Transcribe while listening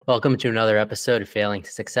Welcome to another episode of Failing to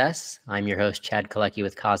Success. I'm your host, Chad Kalecki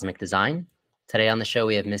with Cosmic Design. Today on the show,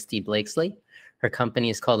 we have Misty Blakesley. Her company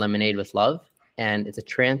is called Lemonade with Love, and it's a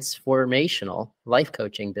transformational life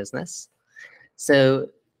coaching business. So,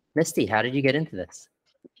 Misty, how did you get into this?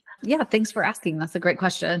 Yeah, thanks for asking. That's a great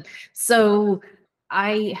question. So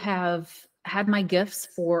I have had my gifts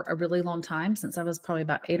for a really long time. Since I was probably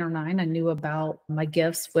about 8 or 9, I knew about my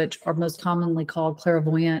gifts, which are most commonly called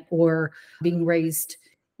clairvoyant, or being raised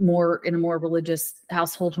more in a more religious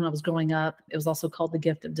household when I was growing up. It was also called the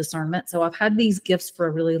gift of discernment. So I've had these gifts for a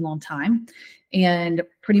really long time, and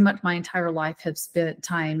pretty much my entire life have spent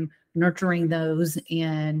time nurturing those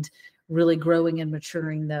and really growing and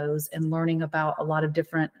maturing those and learning about a lot of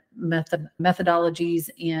different methodologies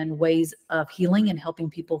and ways of healing and helping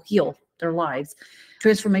people heal their lives.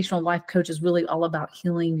 Transformational life coach is really all about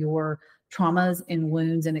healing your traumas and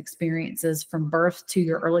wounds and experiences from birth to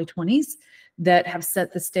your early 20s that have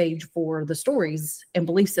set the stage for the stories and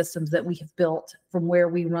belief systems that we have built from where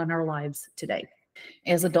we run our lives today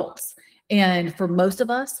as adults. And for most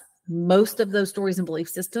of us, most of those stories and belief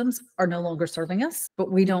systems are no longer serving us,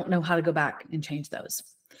 but we don't know how to go back and change those.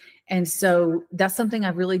 And so that's something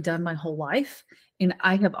I've really done my whole life. And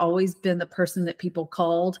I have always been the person that people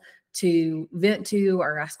called to vent to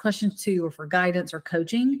or ask questions to or for guidance or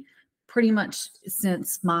coaching pretty much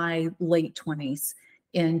since my late 20s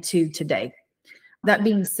into today. That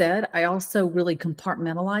being said, I also really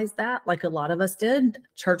compartmentalized that like a lot of us did.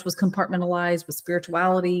 Church was compartmentalized with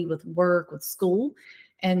spirituality, with work, with school.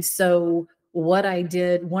 And so what I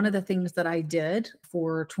did, one of the things that I did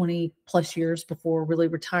for 20 plus years before really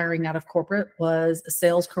retiring out of corporate was a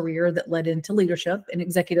sales career that led into leadership and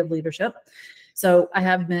executive leadership. So I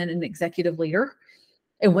have been an executive leader.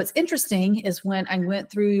 And what's interesting is when I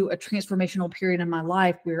went through a transformational period in my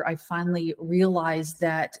life where I finally realized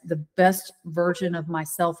that the best version of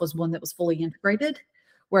myself was one that was fully integrated,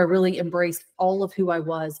 where I really embraced all of who I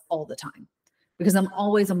was all the time. Because I'm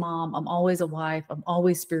always a mom, I'm always a wife, I'm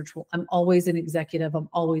always spiritual, I'm always an executive, I'm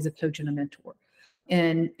always a coach and a mentor.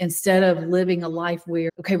 And instead of living a life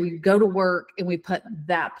where, okay, we go to work and we put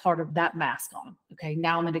that part of that mask on. Okay,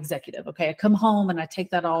 now I'm an executive. Okay, I come home and I take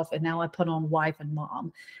that off and now I put on wife and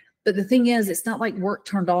mom. But the thing is, it's not like work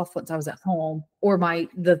turned off once I was at home, or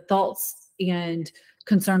the thoughts and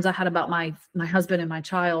concerns I had about my husband and my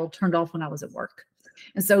child turned off when I was at work.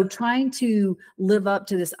 And so trying to live up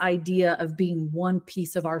to this idea of being one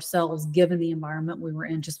piece of ourselves, given the environment we were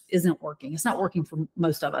in, just isn't working. It's not working for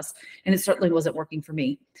most of us. And it certainly wasn't working for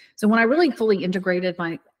me. So when I really fully integrated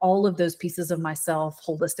all of those pieces of myself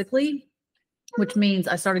holistically, which means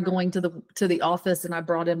I started going to the office and I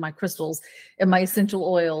brought in my crystals and my essential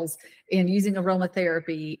oils and using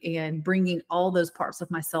aromatherapy and bringing all those parts of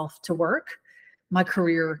myself to work, my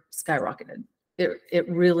career skyrocketed. It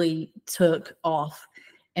really took off.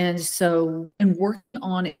 And so, and working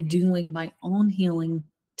on it, doing my own healing,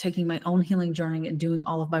 taking my own healing journey and doing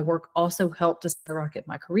all of my work also helped to skyrocket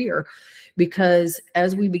my career, because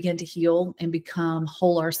as we begin to heal and become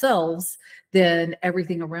whole ourselves, then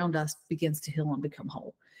everything around us begins to heal and become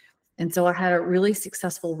whole. And so I had a really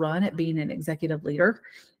successful run at being an executive leader.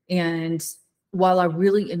 And while I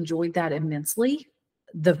really enjoyed that immensely,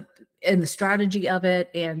 the strategy of it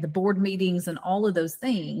and the board meetings and all of those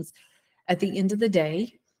things, at the end of the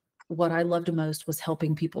day, what I loved most was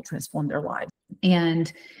helping people transform their lives.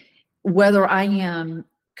 And whether I am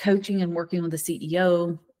coaching and working with a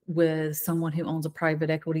CEO, with someone who owns a private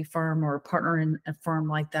equity firm or a partner in a firm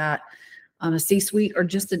like that, a C-suite, or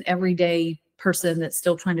just an everyday person that's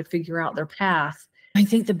still trying to figure out their path, I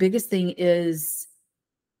think the biggest thing is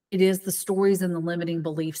it is the stories and the limiting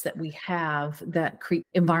beliefs that we have that create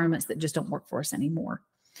environments that just don't work for us anymore.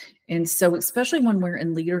 And so, especially when we're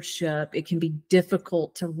in leadership, it can be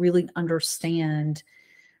difficult to really understand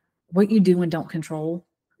what you do and don't control,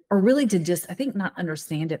 or really to just, I think, not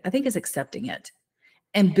understand it. I think it's accepting it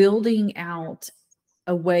and building out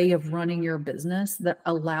a way of running your business that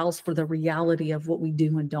allows for the reality of what we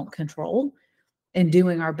do and don't control, and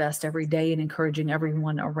doing our best every day and encouraging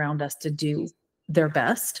everyone around us to do their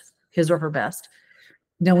best, his or her best,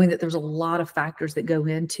 knowing that there's a lot of factors that go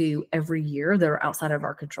into every year that are outside of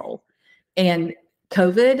our control. And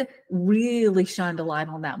COVID really shined a light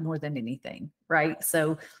on that more than anything, right?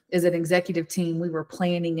 So as an executive team, we were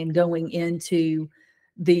planning and going into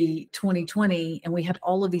the 2020, and we had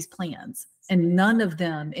all of these plans, and none of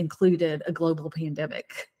them included a global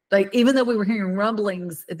pandemic. Like, even though we were hearing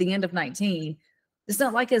rumblings at the end of 19, it's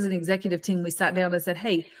not like as an executive team, we sat down and said,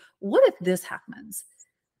 hey, what if this happens?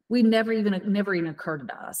 We never even occurred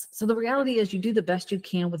to us. So the reality is you do the best you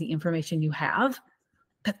can with the information you have,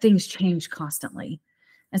 but things change constantly.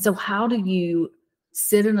 And so how do you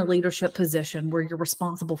sit in a leadership position where you're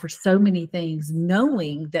responsible for so many things,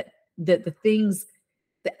 knowing that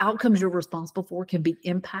the outcomes you're responsible for can be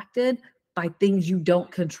impacted by things you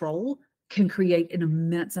don't control, can create an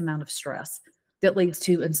immense amount of stress that leads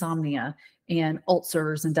to insomnia and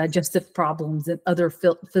ulcers and digestive problems and other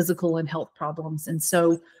physical and health problems. And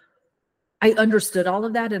so I understood all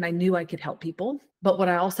of that and I knew I could help people. But what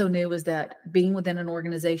I also knew was that being within an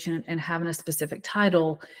organization and having a specific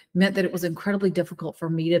title meant that it was incredibly difficult for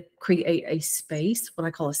me to create a space, what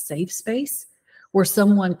I call a safe space, where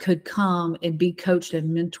someone could come and be coached and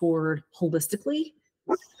mentored holistically.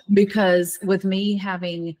 Because with me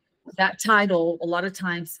having that title, a lot of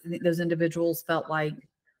times those individuals felt like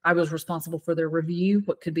I was responsible for their review,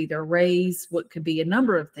 what could be their raise, what could be a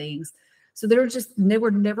number of things. So they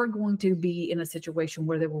were never going to be in a situation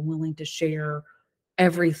where they were willing to share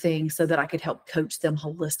everything so that I could help coach them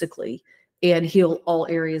holistically and heal all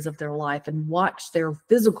areas of their life and watch their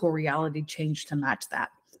physical reality change to match that.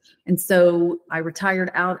 And so I retired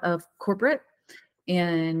out of corporate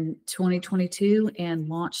in 2022 and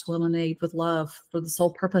launched Lemonade with Love for the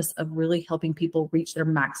sole purpose of really helping people reach their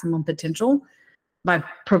maximum potential by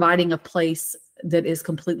providing a place that is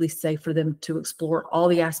completely safe for them to explore all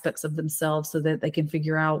the aspects of themselves so that they can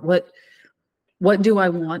figure out what do I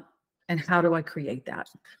want and how do I create that.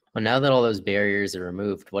 Well, now that all those barriers are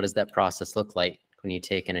removed, what does that process look like when you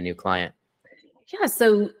take in a new client? Yeah,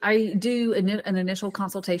 so I do an initial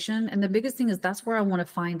consultation, and the biggest thing is that's where I want to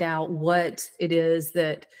find out what it is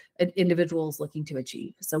that an individual is looking to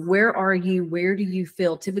achieve. So where are you? Where do you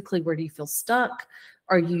feel, typically, where do you feel stuck?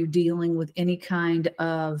 Are you dealing with any kind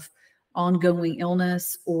of ongoing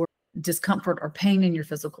illness or discomfort or pain in your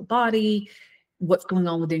physical body? What's going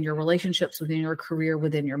on within your relationships, within your career,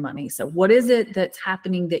 within your money? So what is it that's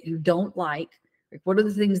happening that you don't like? Like, what are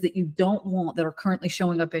the things that you don't want that are currently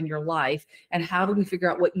showing up in your life? And how do we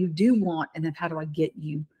figure out what you do want? And then how do I get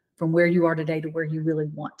you from where you are today to where you really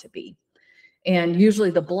want to be? And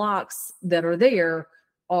usually the blocks that are there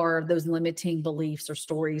are those limiting beliefs or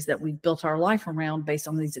stories that we've built our life around based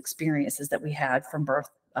on these experiences that we had from birth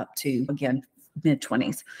up to, again,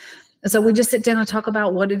 mid-20s. And so we just sit down and talk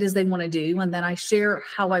about what it is they want to do. And then I share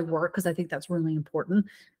how I work, because I think that's really important.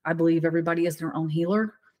 I believe everybody is their own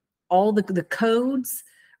healer. All the codes,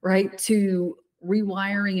 right, to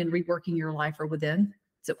rewiring and reworking your life are within.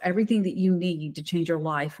 So everything that you need to change your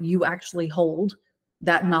life, you actually hold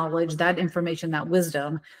that knowledge, that information, that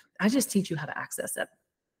wisdom. I just teach you how to access it.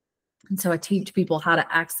 And so I teach people how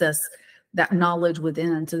to access that knowledge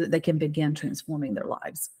within so that they can begin transforming their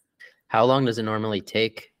lives. How long does it normally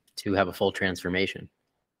take to have a full transformation?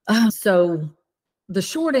 So the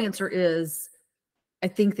short answer is, I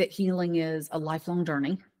think that healing is a lifelong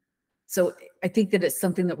journey. So I think that it's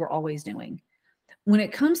something that we're always doing. When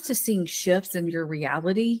it comes to seeing shifts in your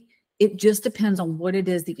reality, it just depends on what it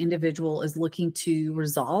is the individual is looking to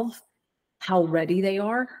resolve, how ready they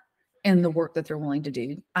are, and the work that they're willing to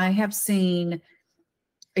do. I have seen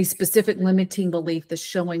a specific limiting belief that's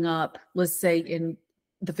showing up, let's say in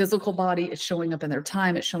the physical body, it's showing up in their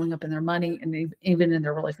time, it's showing up in their money, and even in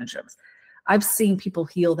their relationships. I've seen people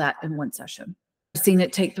heal that in one session. I've seen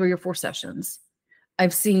it take 3 or 4 sessions.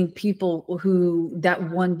 I've seen people who that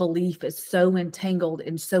one belief is so entangled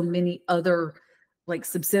in so many other like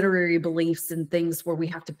subsidiary beliefs and things where we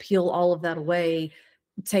have to peel all of that away,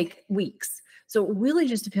 take weeks. So it really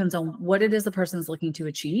just depends on what it is the person is looking to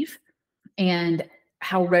achieve and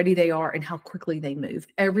how ready they are and how quickly they move.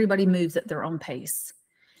 Everybody moves at their own pace,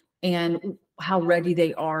 and how ready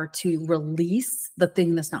they are to release the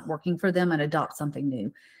thing that's not working for them and adopt something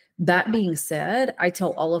new. That being said, I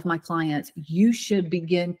tell all of my clients, you should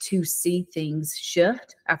begin to see things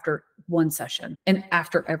shift after one session and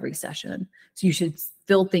after every session. So you should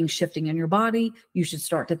feel things shifting in your body. You should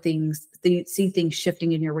start to see things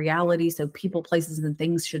shifting in your reality. So people, places, and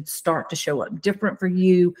things should start to show up different for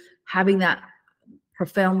you, having that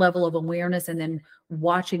profound level of awareness, and then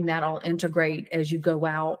watching that all integrate as you go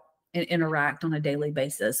out and interact on a daily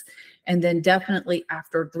basis. And then definitely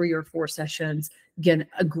after 3 or 4 sessions, again,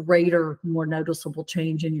 a greater, more noticeable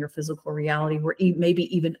change in your physical reality, where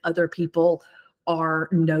maybe even other people are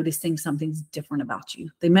noticing something's different about you.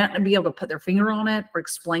 They might not be able to put their finger on it or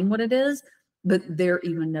explain what it is, but they're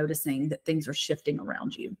even noticing that things are shifting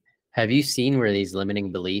around you. Have you seen where these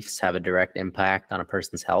limiting beliefs have a direct impact on a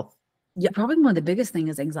person's health? Yeah, probably one of the biggest things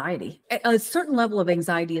is anxiety. A certain level of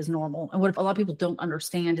anxiety is normal. And what a lot of people don't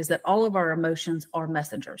understand is that all of our emotions are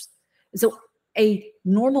messengers. So a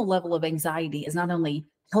normal level of anxiety is not only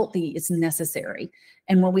healthy, it's necessary.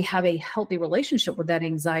 And when we have a healthy relationship with that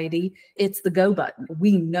anxiety, it's the go button.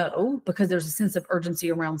 We know because there's a sense of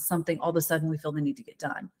urgency around something, all of a sudden we feel the need to get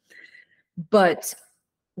done. But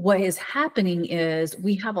what is happening is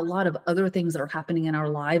we have a lot of other things that are happening in our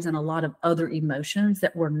lives and a lot of other emotions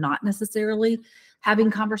that we're not necessarily having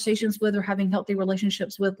conversations with or having healthy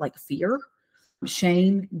relationships with, like fear,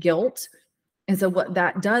 shame, guilt. And so what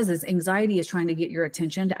that does is anxiety is trying to get your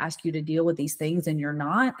attention to ask you to deal with these things, and you're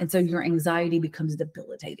not. And so your anxiety becomes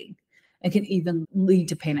debilitating and can even lead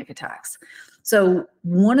to panic attacks. So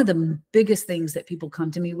one of the biggest things that people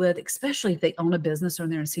come to me with, especially if they own a business or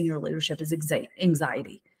they're in senior leadership, is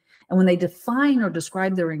anxiety. And when they define or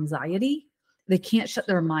describe their anxiety, they can't shut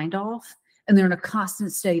their mind off, and they're in a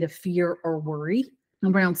constant state of fear or worry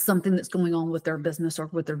around something that's going on with their business or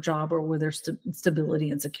with their job or with their stability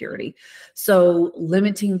and security. So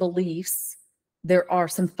limiting beliefs, there are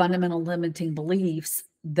some fundamental limiting beliefs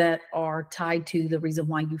that are tied to the reason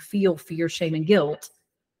why you feel fear, shame, and guilt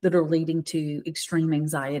that are leading to extreme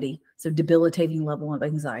anxiety. So debilitating level of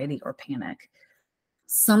anxiety or panic.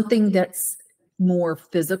 Something that's more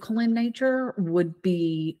physical in nature would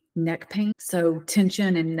be neck pain. So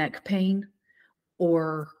tension and neck pain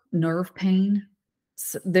or nerve pain.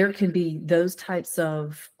 So there can be those types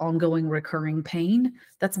of ongoing recurring pain.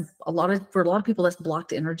 That's for a lot of people, that's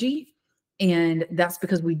blocked energy. And that's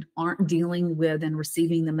because we aren't dealing with and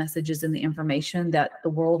receiving the messages and the information that the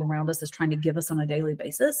world around us is trying to give us on a daily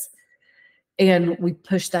basis. And we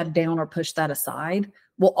push that down or push that aside.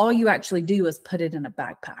 Well, all you actually do is put it in a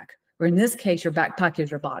backpack, or in this case, your backpack is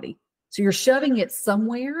your body. So you're shoving it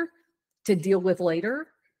somewhere to deal with later.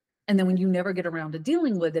 And then when you never get around to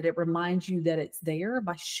dealing with it, it reminds you that it's there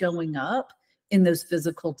by showing up in those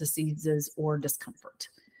physical diseases or discomfort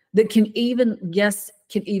that can even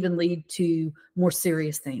lead to more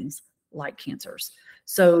serious things like cancers.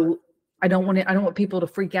 So I don't want people to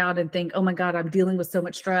freak out and think, oh my God, I'm dealing with so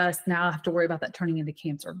much stress. Now I have to worry about that turning into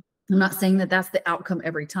cancer. I'm not saying that that's the outcome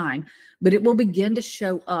every time, but it will begin to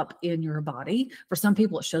show up in your body. For some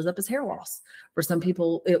people, it shows up as hair loss. For some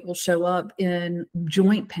people, it will show up in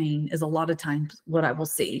joint pain, is a lot of times what I will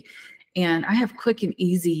see. And I have quick and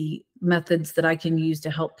easy methods that I can use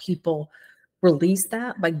to help people release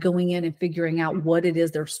that by going in and figuring out what it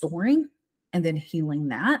is they're storing and then healing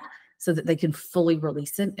that so that they can fully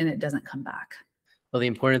release it and it doesn't come back. Well, the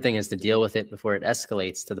important thing is to deal with it before it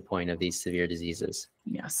escalates to the point of these severe diseases.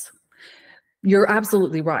 Yes. You're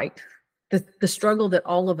absolutely right. The struggle that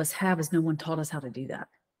all of us have is no one taught us how to do that.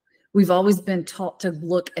 We've always been taught to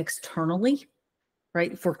look externally,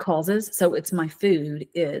 right, for causes. So it's my food,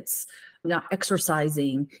 it's not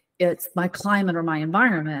exercising, it's my climate or my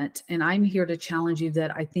environment. And I'm here to challenge you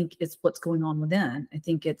that I think it's what's going on within. I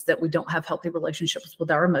think it's that we don't have healthy relationships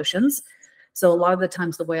with our emotions. So a lot of the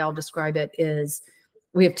times the way I'll describe it is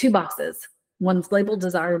we have two boxes. One's labeled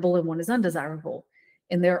desirable and one is undesirable.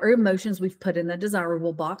 And there are emotions we've put in the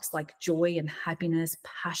desirable box, like joy and happiness,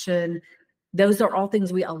 passion. Those are all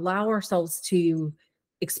things we allow ourselves to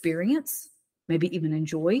experience, maybe even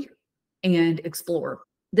enjoy and explore.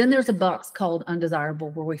 Then there's a box called undesirable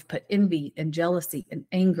where we've put envy and jealousy and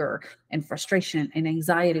anger and frustration and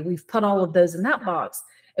anxiety. We've put all of those in that box.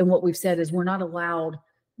 And what we've said is we're not allowed,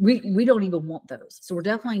 we don't even want those. So we're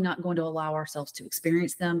definitely not going to allow ourselves to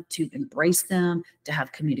experience them, to embrace them, to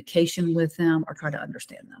have communication with them, or try to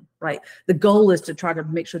understand them, right? The goal is to try to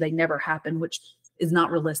make sure they never happen, which is not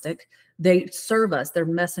realistic. They serve us, they're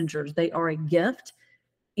messengers, they are a gift,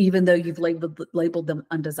 even though you've labeled them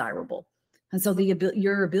undesirable. And so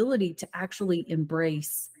your ability to actually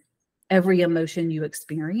embrace every emotion you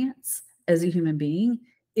experience as a human being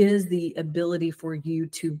is the ability for you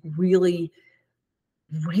to really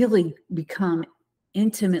become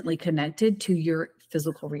intimately connected to your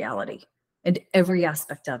physical reality and every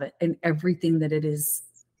aspect of it and everything that it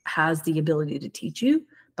has the ability to teach you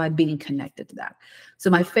by being connected to that. So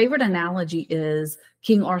my favorite analogy is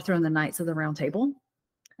King Arthur and the Knights of the Round Table.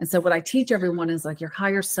 And so what I teach everyone is like your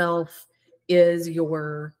higher self is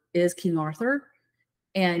King Arthur,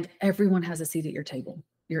 and everyone has a seat at your table.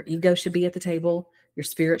 Your ego should be at the table. Your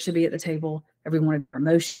spirit should be at the table. Every one of your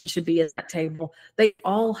emotions should be at that table. They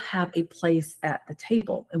all have a place at the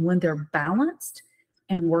table. And when they're balanced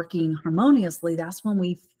and working harmoniously, that's when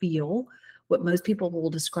we feel what most people will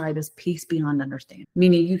describe as peace beyond understanding.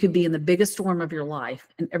 Meaning you could be in the biggest storm of your life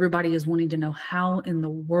and everybody is wanting to know how in the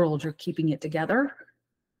world you're keeping it together.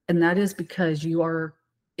 And that is because you are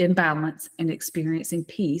in balance and experiencing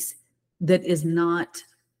peace that is not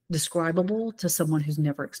describable to someone who's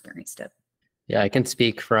never experienced it. Yeah, I can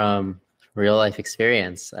speak from real life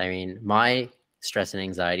experience. I mean, my stress and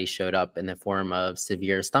anxiety showed up in the form of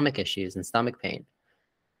severe stomach issues and stomach pain.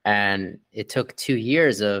 And it took 2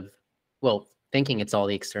 years of, well, thinking it's all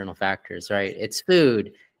the external factors, right? It's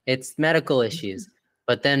food, it's medical issues.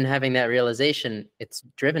 But then having that realization, it's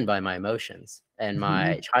driven by my emotions and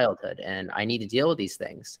my childhood, and I need to deal with these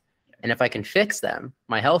things. And if I can fix them,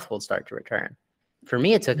 my health will start to return. For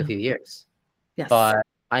me, it took a few years. Yes. But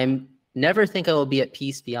I'm never think I will be at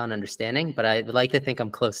peace beyond understanding, but I would like to think I'm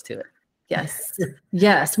close to it. Yes.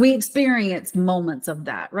 Yes. We experience moments of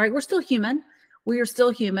that, right? We're still human. We are still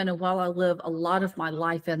human. And while I live a lot of my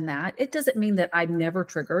life in that, it doesn't mean that I'm never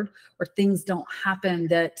triggered or things don't happen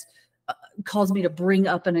that cause me to bring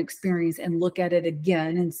up an experience and look at it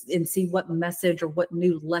again and see what message or what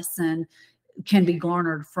new lesson can be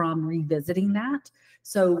garnered from revisiting that.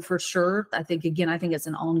 So for sure, I think it's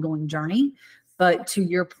an ongoing journey. But to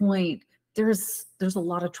your point, there's a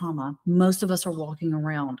lot of trauma. Most of us are walking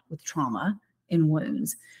around with trauma and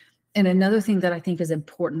wounds. And another thing that I think is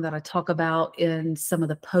important that I talk about in some of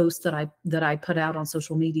the posts that I put out on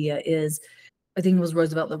social media is, I think it was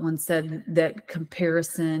Roosevelt that once said that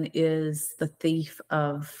comparison is the thief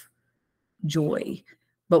of joy.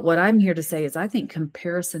 But what I'm here to say is I think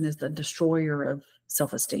comparison is the destroyer of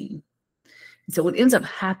self-esteem. So what ends up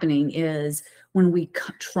happening is when we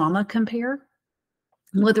trauma compare,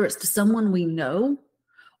 whether it's to someone we know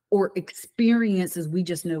or experiences we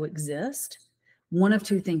just know exist, one of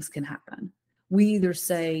two things can happen. We either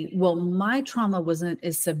say, well, my trauma wasn't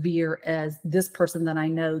as severe as this person that I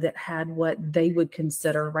know that had what they would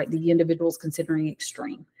consider, right, the individual's considering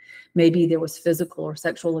extreme. Maybe there was physical or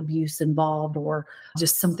sexual abuse involved or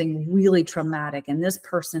just something really traumatic. And this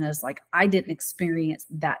person is like, I didn't experience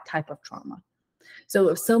that type of trauma. So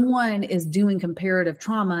if someone is doing comparative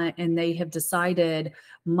trauma and they have decided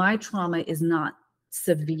my trauma is not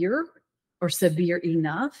severe or severe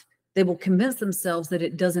enough, they will convince themselves that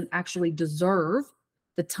it doesn't actually deserve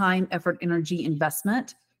the time, effort, energy,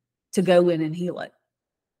 investment to go in and heal it,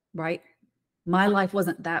 right? My life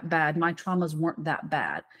wasn't that bad. My traumas weren't that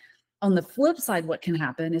bad. On the flip side, what can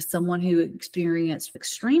happen is someone who experienced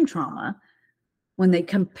extreme trauma, when they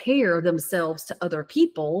compare themselves to other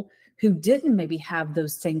people who didn't maybe have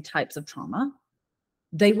those same types of trauma,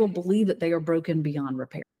 they will believe that they are broken beyond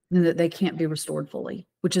repair and that they can't be restored fully,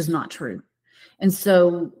 which is not true. And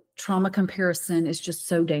so trauma comparison is just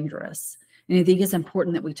so dangerous. And I think it's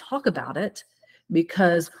important that we talk about it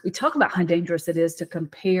because we talk about how dangerous it is to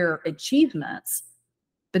compare achievements,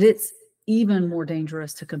 but it's even more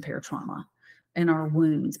dangerous to compare trauma and our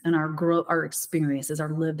wounds and our experiences,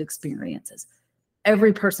 our lived experiences.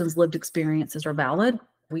 Every person's lived experiences are valid.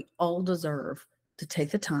 We all deserve to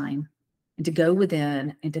take the time and to go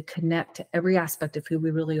within and to connect to every aspect of who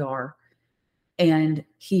we really are and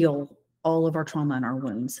heal all of our trauma and our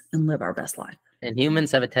wounds and live our best life. And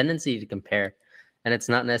humans have a tendency to compare, and it's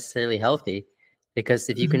not necessarily healthy, because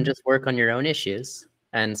if you can just work on your own issues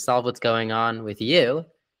and solve what's going on with you,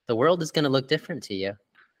 the world is going to look different to you.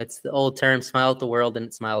 It's the old term, smile at the world and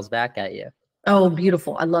it smiles back at you. Oh,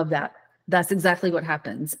 beautiful. I love that. That's exactly what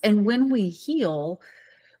happens. And when we heal,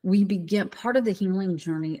 we begin, part of the healing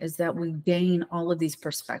journey is that we gain all of these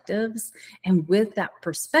perspectives. And with that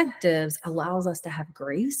perspectives allows us to have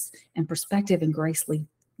grace, and perspective and grace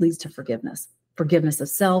leads to forgiveness of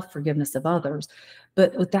self, forgiveness of others.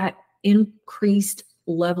 But with that increased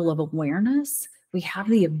level of awareness, we have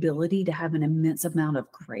the ability to have an immense amount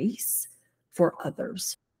of grace for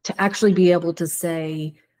others, to actually be able to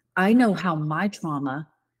say, I know how my trauma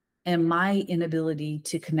and my inability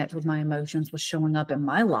to connect with my emotions was showing up in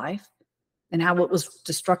my life and how it was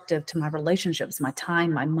destructive to my relationships, my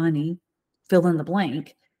time, my money, fill in the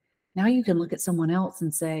blank. Now you can look at someone else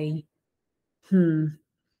and say,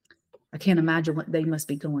 I can't imagine what they must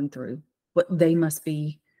be going through, what they must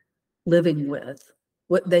be living with,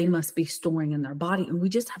 what they must be storing in their body. And we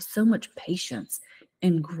just have so much patience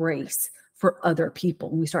and grace for other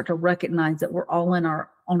people. And we start to recognize that we're all on our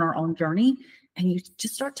own journey. And you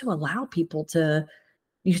just start to allow people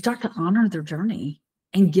you start to honor their journey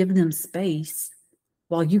and give them space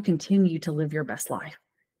while you continue to live your best life.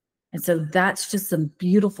 And so that's just some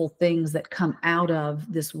beautiful things that come out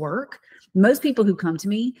of this work. Most people who come to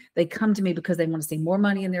me, they come to me because they want to see more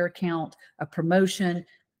money in their account, a promotion,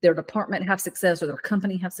 their department have success or their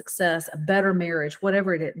company have success, a better marriage,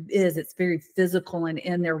 whatever it is. It's very physical and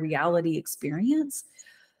in their reality experience.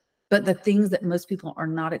 But the things that most people are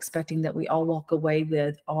not expecting that we all walk away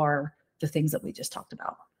with are the things that we just talked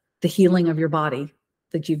about. The healing of your body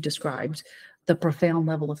that you've described, the profound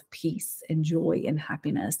level of peace and joy and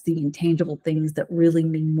happiness, the intangible things that really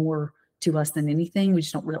mean more to us than anything. We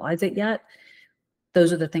just don't realize it yet.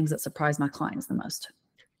 those are the things that surprise my clients the most.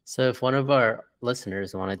 So if one of our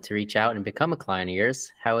listeners wanted to reach out and become a client of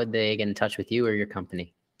yours, how would they get in touch with you or your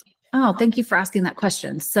company? Oh, thank you for asking that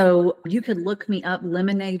question. So you could look me up,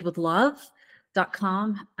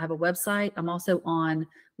 lemonadewithlove.com. I have a website. I'm also on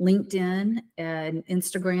LinkedIn and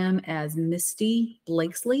Instagram as Misty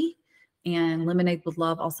Blakesley. And Lemonade with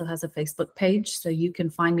Love also has a Facebook page. So you can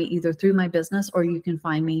find me either through my business or you can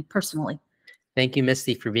find me personally. Thank you,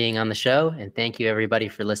 Misty, for being on the show. And thank you, everybody,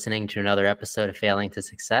 for listening to another episode of Failing to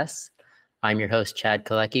Success. I'm your host, Chad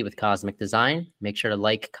Kalecki with Cosmic Design. Make sure to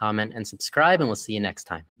like, comment, and subscribe, and we'll see you next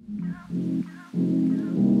time.